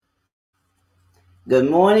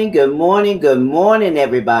Good morning, good morning, good morning,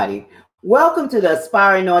 everybody. Welcome to the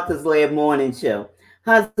Aspiring Authors Lab Morning Show.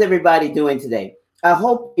 How's everybody doing today? I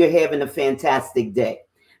hope you're having a fantastic day.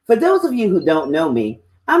 For those of you who don't know me,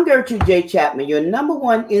 I'm Gertrude J. Chapman, your number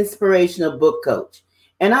one inspirational book coach,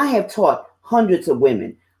 and I have taught hundreds of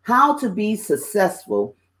women how to be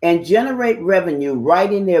successful and generate revenue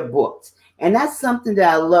writing their books. And that's something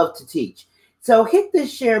that I love to teach. So hit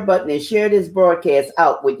this share button and share this broadcast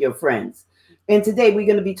out with your friends. And today we're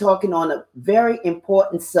going to be talking on a very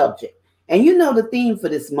important subject. And you know the theme for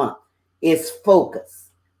this month is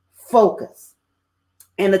focus. Focus.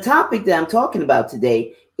 And the topic that I'm talking about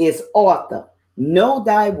today is author. Know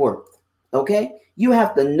thy worth. Okay? You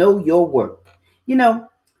have to know your worth. You know,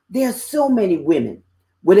 there are so many women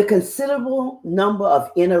with a considerable number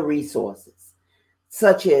of inner resources,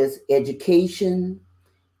 such as education,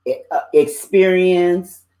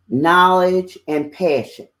 experience, knowledge, and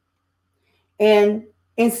passion. And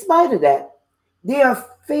in spite of that, they are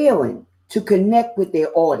failing to connect with their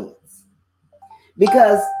audience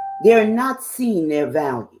because they're not seeing their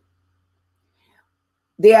value.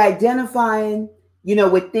 They're identifying,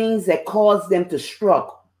 with things that cause them to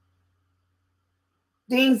struggle,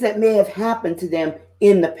 things that may have happened to them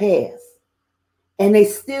in the past. And they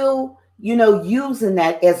still, using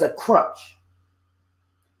that as a crutch,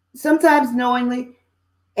 sometimes knowingly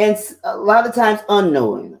and a lot of times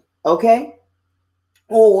unknowingly. Okay.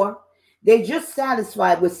 Or they're just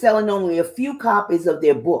satisfied with selling only a few copies of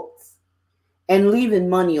their books and leaving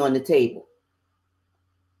money on the table.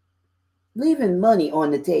 Leaving money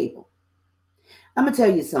on the table. I'm going to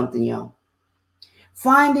tell you something, y'all.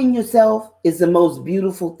 Finding yourself is the most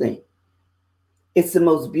beautiful thing. It's the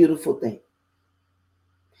most beautiful thing.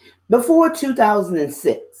 Before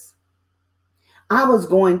 2006, I was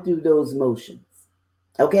going through those motions.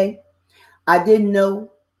 Okay? I didn't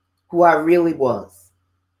know who I really was.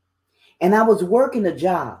 And I was working a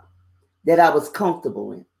job that I was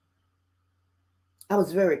comfortable in. I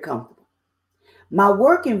was very comfortable. My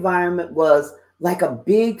work environment was like a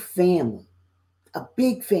big family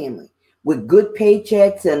with good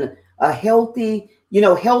paychecks and a healthy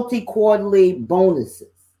quarterly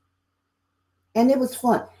bonuses. And it was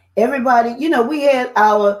fun. Everybody, we had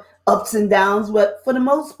our ups and downs, but for the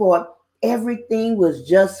most part, everything was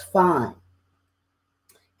just fine.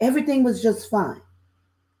 Everything was just fine.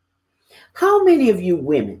 How many of you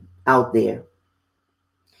women out there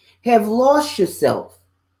have lost yourself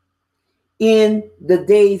in the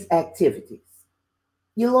day's activities?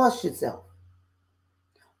 You lost yourself.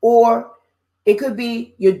 Or it could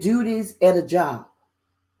be your duties at a job.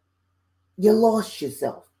 You lost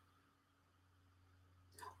yourself.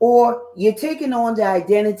 Or you're taking on the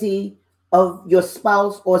identity of your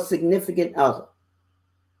spouse or significant other.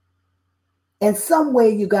 And somewhere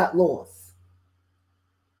you got lost.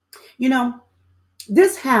 You know,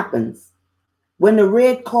 this happens when the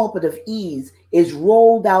red carpet of ease is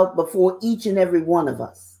rolled out before each and every one of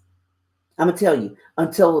us. I'm going to tell you,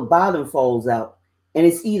 until the bottom falls out, and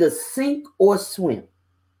it's either sink or swim.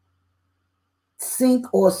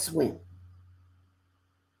 Sink or swim.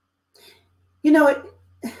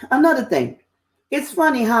 Another thing, it's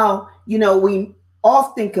funny how, we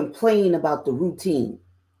often complain about the routine,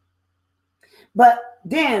 but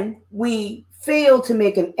then we fail to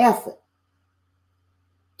make an effort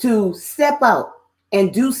to step out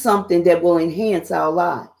and do something that will enhance our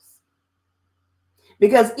lives.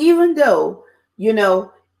 Because even though,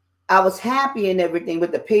 I was happy and everything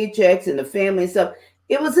with the paychecks and the family and stuff,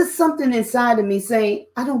 it was just something inside of me saying,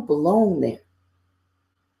 I don't belong there.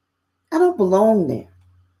 I don't belong there.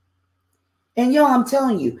 And y'all, I'm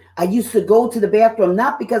telling you, I used to go to the bathroom,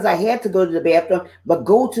 not because I had to go to the bathroom, but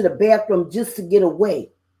go to the bathroom just to get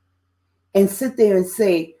away and sit there and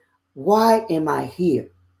say, why am I here?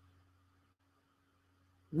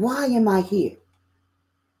 Why am I here?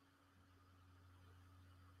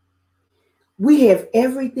 We have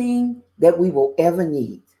everything that we will ever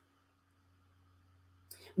need.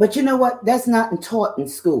 But you know what? That's not taught in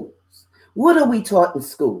schools. What are we taught in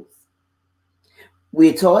schools?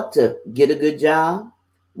 We're taught to get a good job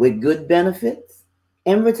with good benefits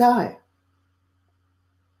and retire.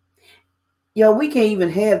 We can't even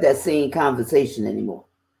have that same conversation anymore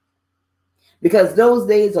because those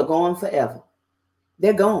days are gone forever.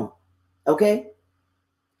 They're gone. Okay?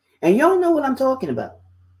 And y'all know what I'm talking about.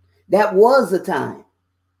 That was a time.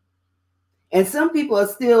 And some people are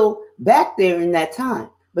still back there in that time,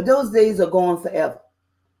 but those days are gone forever.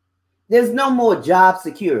 There's no more job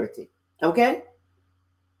security. Okay?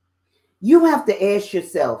 You have to ask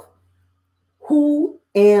yourself, who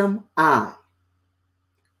am I?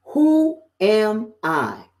 Who am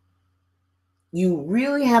I? You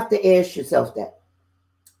really have to ask yourself that.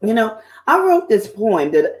 You know, I wrote this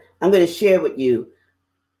poem that I'm going to share with you.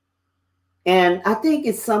 And I think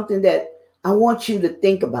it's something that I want you to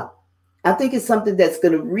think about. I think it's something that's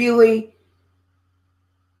going to really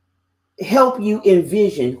help you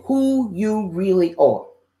envision who you really are.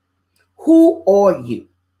 Who are you?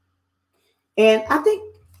 And I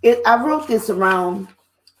think I wrote this around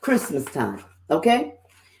Christmas time, okay?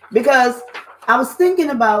 Because I was thinking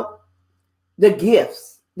about the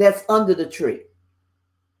gifts that's under the tree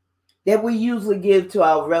that we usually give to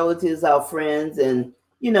our relatives, our friends, and,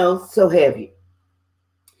 so have you.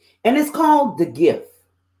 And it's called the gift.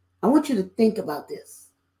 I want you to think about this.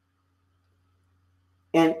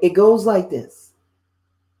 And it goes like this.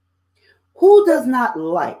 Who does not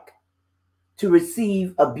like to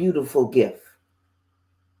receive a beautiful gift?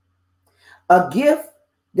 A gift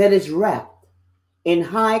that is wrapped in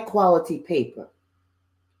high quality paper,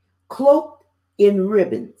 cloaked in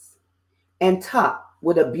ribbons, and topped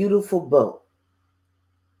with a beautiful bow.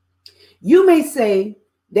 You may say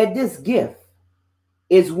that this gift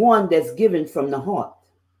is one that's given from the heart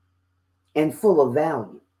and full of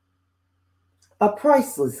value, a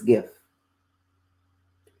priceless gift.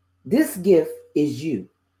 This gift is you.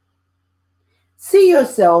 See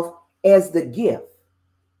yourself as the gift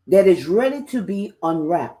that is ready to be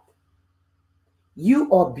unwrapped.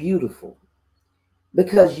 You are beautiful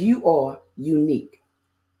because you are unique.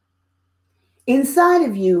 Inside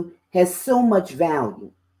of you has so much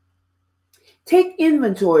value. Take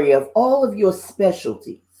inventory of all of your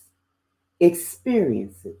specialties,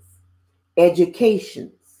 experiences,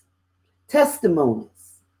 educations,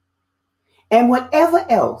 testimonies, and whatever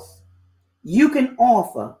else you can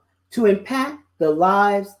offer to impact the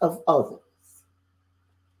lives of others.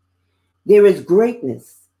 There is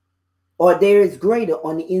greatness, or there is greater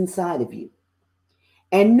on the inside of you,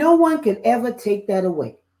 and no one can ever take that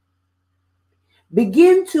away.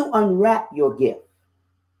 Begin to unwrap your gift,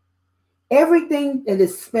 everything that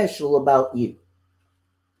is special about you.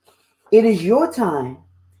 It is your time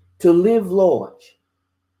to live large,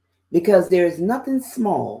 because there is nothing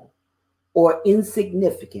small or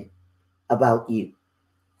insignificant about you.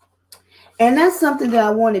 And that's something that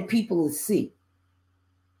I wanted people to see,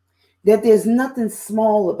 that there's nothing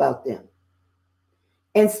small about them.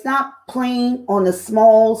 And stop playing on the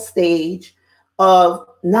small stage of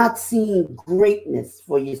not seeing greatness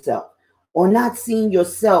for yourself, or not seeing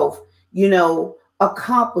yourself,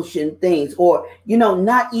 accomplishing things, or,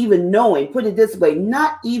 not even knowing, put it this way,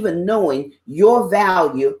 not even knowing your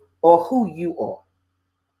value or who you are.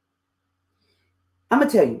 I'm going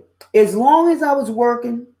to tell you, as long as I was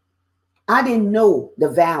working, I didn't know the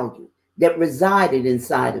value that resided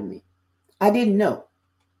inside of me. I didn't know.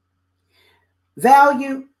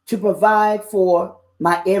 Value to provide for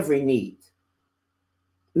my every need.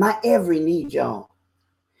 My every need, y'all.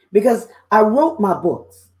 Because I wrote my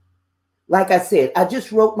books. Like I said, I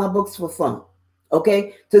just wrote my books for fun.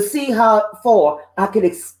 Okay? To see how far I could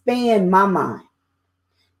expand my mind.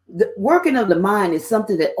 The working of the mind is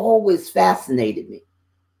something that always fascinated me.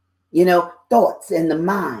 Thoughts and the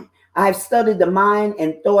mind. I've studied the mind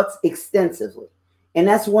and thoughts extensively. And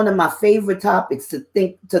that's one of my favorite topics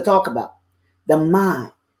to talk about. The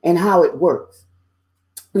mind and how it works.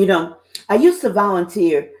 I used to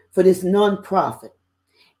volunteer for this nonprofit,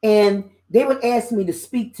 and they would ask me to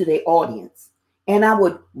speak to their audience, and I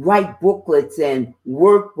would write booklets and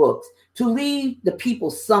workbooks to leave the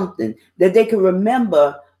people something that they could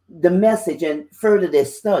remember the message and further their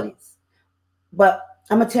studies. But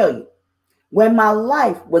I'm going to tell you, when my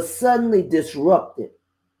life was suddenly disrupted,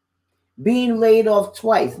 being laid off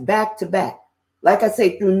twice, back to back, like I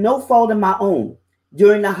say, through no fault of my own,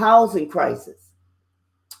 during the housing crisis,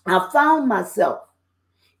 I found myself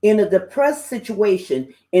in a depressed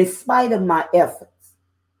situation in spite of my efforts.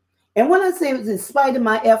 And when I say it was in spite of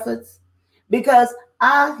my efforts, because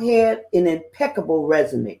I had an impeccable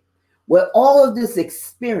resume with all of this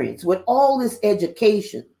experience, with all this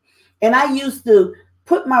education. And I used to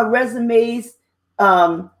put my resumes,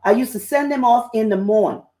 I used to send them off in the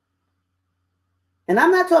morning. And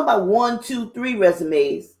I'm not talking about 1, 2, 3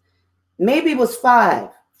 resumes. Maybe it was 5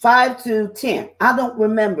 to 10. I don't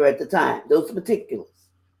remember at the time, those particulars.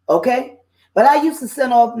 Okay? But I used to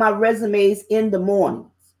send off my resumes in the mornings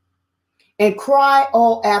and cry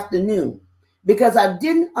all afternoon because I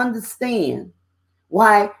didn't understand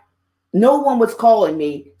why no one was calling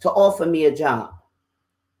me to offer me a job.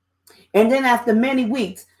 And then after many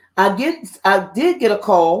weeks, I did get a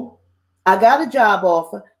call. I got a job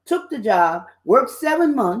offer, took the job, worked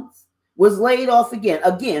 7 months, was laid off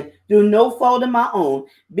again through no fault of my own,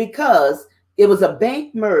 because It was a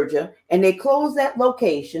bank merger and they closed that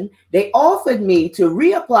location. They offered me to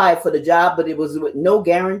reapply for the job, but it was with no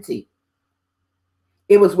guarantee.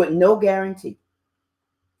 It was with no guarantee.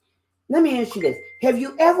 Let me ask you this. Have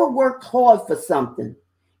you ever worked hard for something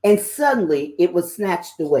and suddenly it was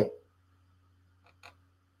snatched away?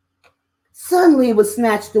 Suddenly it was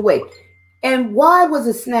snatched away. And why was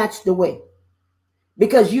it snatched away?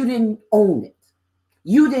 Because you didn't own it.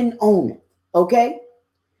 You didn't own it. Okay?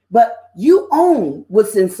 But you own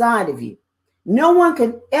what's inside of you. No one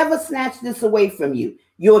can ever snatch this away from you.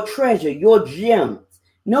 Your treasure, your gems.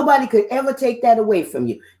 Nobody could ever take that away from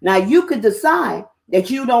you. Now, you could decide that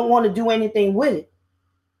you don't want to do anything with it,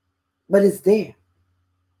 but it's there.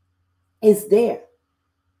 It's there.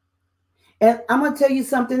 And I'm going to tell you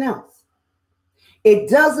something else. It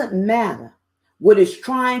doesn't matter what is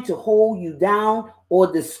trying to hold you down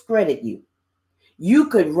or discredit you. You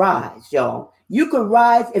could rise, y'all. You could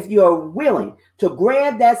rise if you're willing to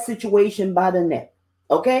grab that situation by the neck.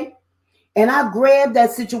 Okay? And I grabbed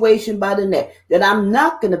that situation by the neck, that I'm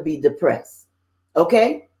not going to be depressed.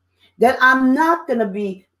 Okay? That I'm not going to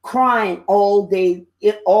be crying all day,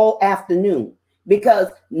 all afternoon, because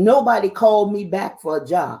nobody called me back for a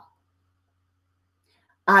job.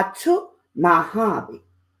 I took my hobby,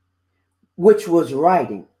 which was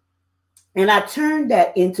writing, and I turned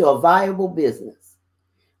that into a viable business,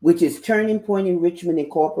 which is Turning Point Enrichment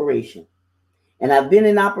Incorporation. And I've been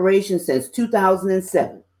in operation since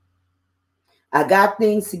 2007. I got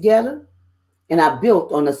things together and I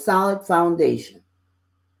built on a solid foundation.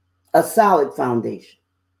 A solid foundation.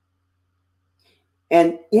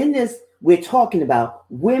 And in this, we're talking about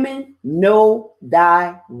women know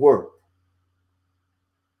thy worth.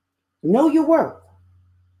 Know your worth.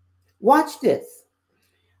 Watch this.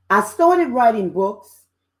 I started writing books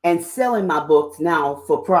and selling my books now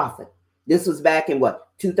for profit. This was back in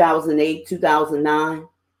 2008, 2009,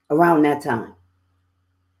 around that time.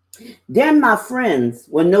 Then my friends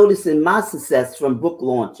were noticing my success from book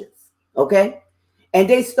launches, okay? And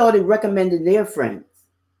they started recommending their friends.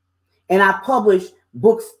 And I published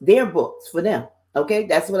their books for them, okay?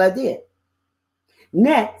 That's what I did.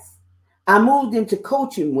 Next, I moved into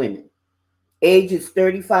coaching women, ages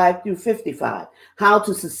 35 through 55, how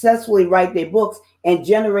to successfully write their books and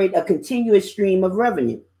generate a continuous stream of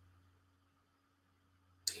revenue.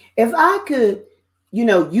 If I could,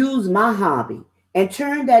 use my hobby and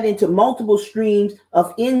turn that into multiple streams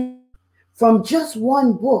of income from just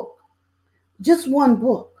one book,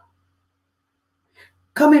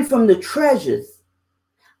 coming from the treasures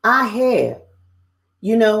I have,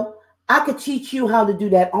 I could teach you how to do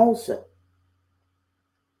that also.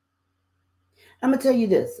 I'm going to tell you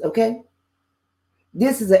this, okay?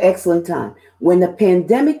 This is an excellent time. When the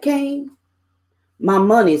pandemic came, my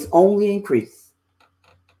money's only increased.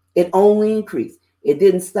 It only increased. It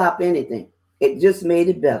didn't stop anything. It just made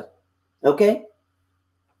it better. Okay?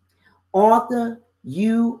 Arthur,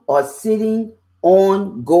 you are sitting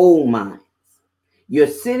on gold mines. You're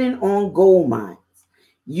sitting on gold mines.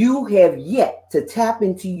 You have yet to tap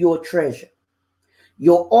into your treasure.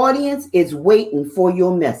 Your audience is waiting for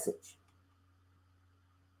your message.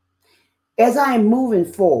 As I am moving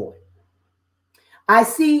forward, I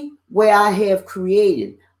see where I have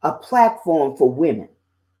created a platform for women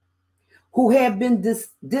who have been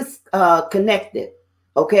disconnected,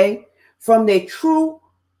 okay, from their true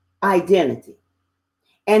identity.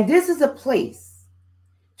 And this is a place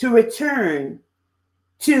to return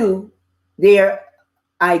to their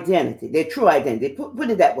identity, their true identity. Put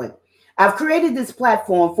it that way. I've created this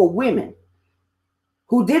platform for women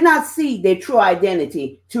who did not see their true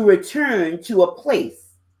identity to return to a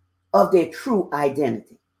place of their true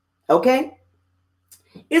identity. Okay?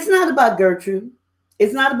 It's not about Gertrude.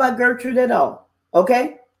 It's not about Gertrude at all.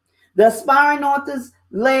 Okay? The Aspiring Authors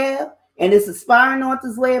Lab and this Aspiring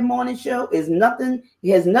Authors Lab morning show it has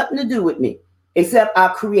nothing to do with me, except I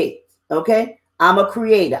create. Okay? I'm a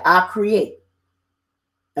creator. I create.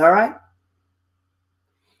 All right?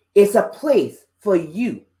 It's a place for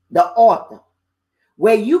you, the author,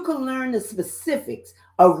 where you can learn the specifics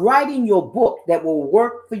of writing your book that will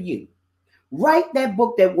work for you. Write that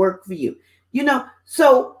book that worked for you.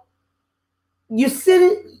 So you sit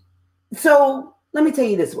in, so let me tell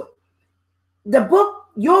you this way.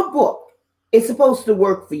 Your book is supposed to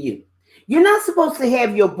work for you. You're not supposed to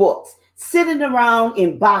have your books sitting around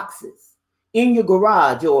in boxes in your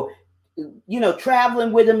garage or,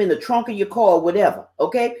 traveling with them in the trunk of your car or whatever,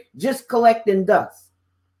 okay? Just collecting dust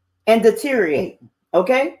and deteriorating,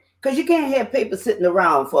 okay? Because you can't have paper sitting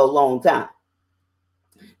around for a long time.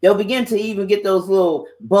 They'll begin to even get those little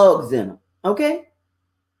bugs in them, okay?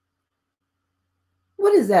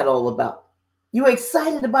 What is that all about? You're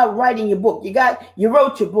excited about writing your book. You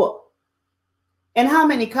wrote your book. And how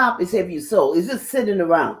many copies have you sold? It's just sitting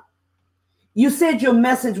around. You said your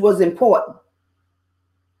message was important,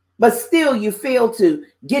 but still you failed to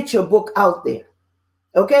get your book out there.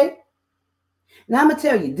 Okay? Now I'm going to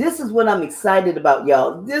tell you, this is what I'm excited about,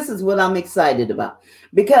 y'all. This is what I'm excited about.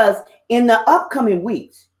 Because in the upcoming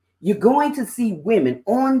weeks, you're going to see women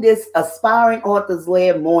on this Aspiring Authors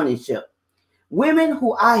Lab morning show. Women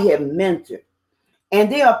who I have mentored.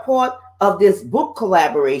 And they are part of this book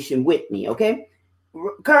collaboration with me, okay?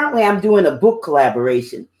 Currently, I'm doing a book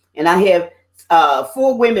collaboration. And I have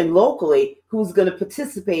 4 women locally who's going to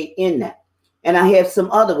participate in that. And I have some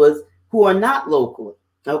other ones who are not locally,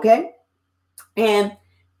 okay? And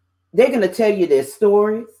they're going to tell you their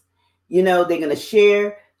stories. You know, they're going to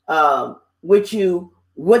share with you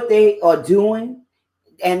what they are doing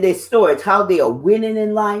and their stories, how they are winning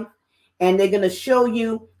in life. And they're going to show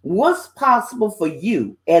you what's possible for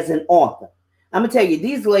you as an author. I'm going to tell you,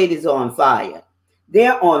 these ladies are on fire.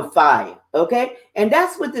 They're on fire, okay? And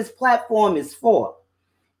that's what this platform is for,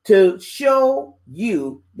 to show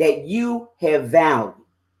you that you have value,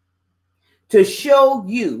 to show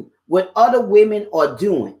you what other women are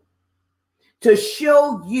doing, to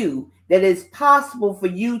show you that it's possible for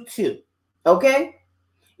you too, okay?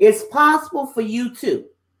 It's possible for you too.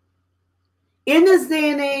 In this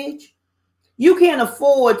day and age, you can't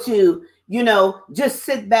afford to, just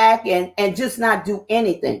sit back and just not do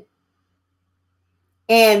anything.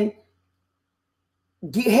 And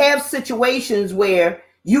have situations where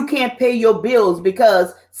you can't pay your bills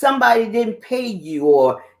because somebody didn't pay you,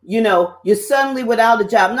 or you're suddenly without a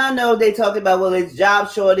job. Now I know they talk about, well, it's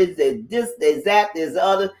job shortage, there's this, there's that, there's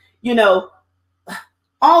other,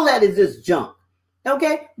 all that is just junk.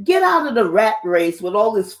 Okay, get out of the rat race with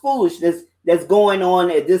all this foolishness that's going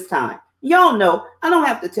on at this time. Y'all know, I don't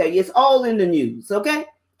have to tell you, it's all in the news. Okay,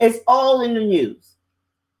 it's all in the news.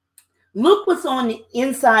 Look what's on the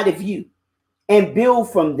inside of you and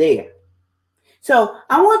build from there. So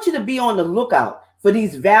I want you to be on the lookout for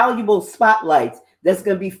these valuable spotlights that's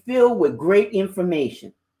going to be filled with great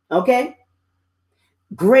information. Okay?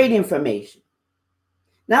 Great information.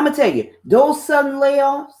 Now I'm going to tell you, those sudden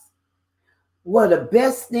layoffs were the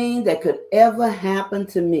best thing that could ever happen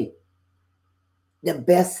to me. The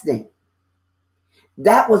best thing.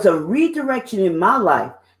 That was a redirection in my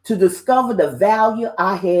life to discover the value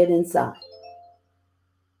I had inside.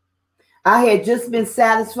 I had just been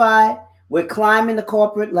satisfied with climbing the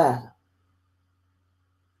corporate ladder.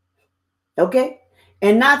 Okay?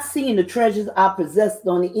 And not seeing the treasures I possessed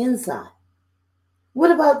on the inside. What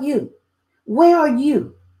about you? Where are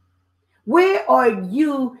you? Where are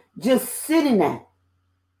you just sitting at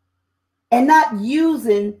and not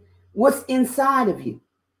using what's inside of you?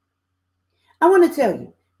 I want to tell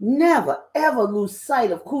you, never, ever lose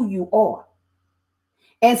sight of who you are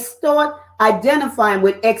and start identifying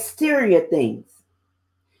with exterior things,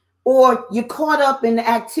 or you're caught up in the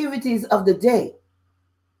activities of the day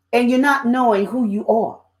and you're not knowing who you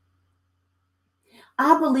are.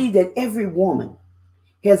 I believe that every woman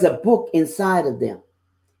has a book inside of them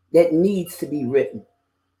that needs to be written.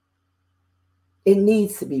 It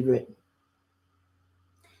needs to be written.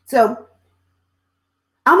 So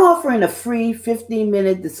I'm offering a free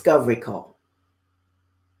 15-minute discovery call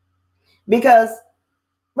because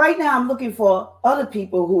right now I'm looking for other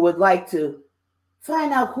people who would like to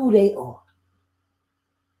find out who they are.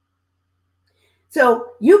 So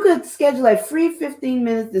you could schedule a free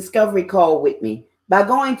 15-minute discovery call with me by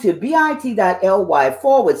going to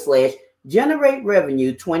bit.ly/generate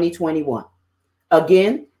revenue 2021.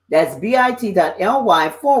 Again, that's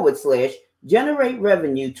bit.ly/generate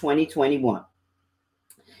revenue 2021.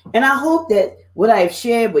 And I hope that what I have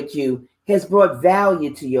shared with you has brought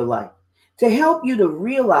value to your life, to help you to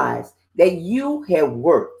realize that you have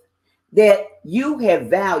worth, that you have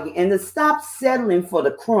value, and to stop settling for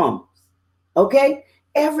the crumbs. Okay?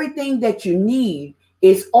 Everything that you need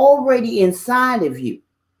is already inside of you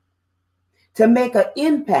to make an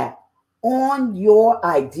impact on your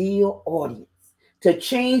ideal audience, to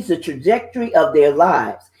change the trajectory of their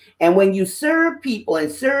lives. And when you serve people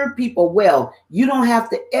and serve people well, you don't have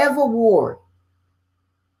to ever worry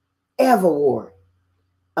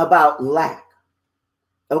about lack.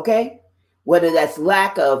 Okay? Whether that's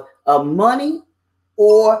lack of money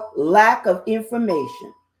or lack of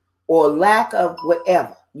information or lack of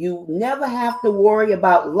whatever. You never have to worry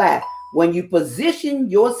about lack when you position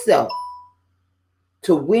yourself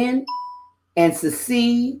to win and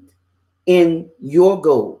succeed in your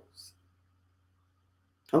goals.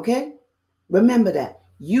 Okay? Remember that.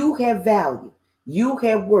 You have value. You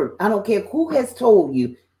have worth. I don't care who has told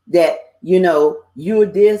you that you're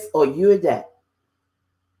this or you're that.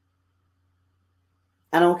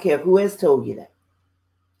 I don't care who has told you that.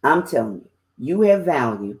 I'm telling you, you have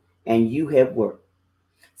value and you have worth.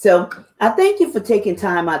 So I thank you for taking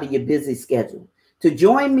time out of your busy schedule to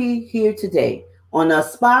join me here today on the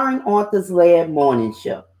Aspiring Authors Lab Morning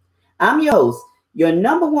Show. I'm your host, your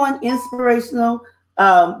number one inspirational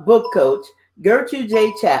book coach, Gertrude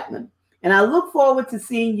J. Chapman, and I look forward to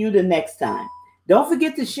seeing you the next time. Don't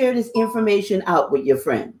forget to share this information out with your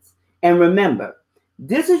friends. And remember,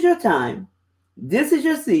 this is your time, this is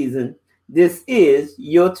your season, this is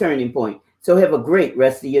your turning point. So have a great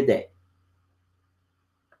rest of your day.